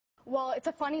Well, it's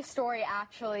a funny story,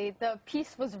 actually. The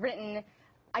piece was written,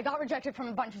 I got rejected from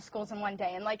a bunch of schools in one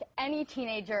day, and like any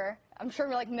teenager, I'm sure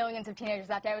like millions of teenagers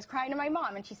that day, I was crying to my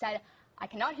mom, and she said, I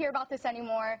cannot hear about this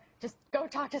anymore, just go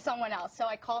talk to someone else. So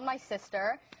I called my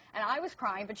sister, and I was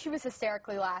crying, but she was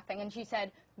hysterically laughing, and she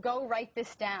said, go write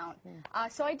this down.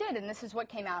 So I did, and this is what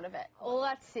came out of it. Well,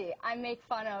 let's see, I make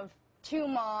fun of two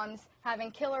moms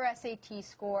having killer SAT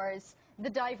scores, the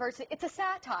diversity. It's a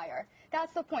satire.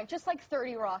 That's the point. Just like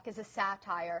 30 Rock is a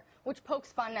satire, which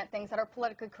pokes fun at things that are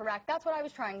politically correct. That's what I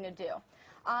was trying to do.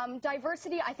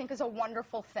 Diversity, I think, is a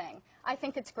wonderful thing. I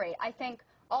think it's great. I think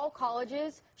all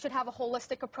colleges should have a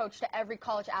holistic approach to every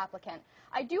college applicant.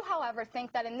 I do, however,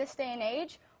 think that in this day and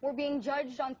age, we're being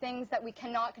judged on things that we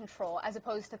cannot control as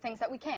opposed to things that we can.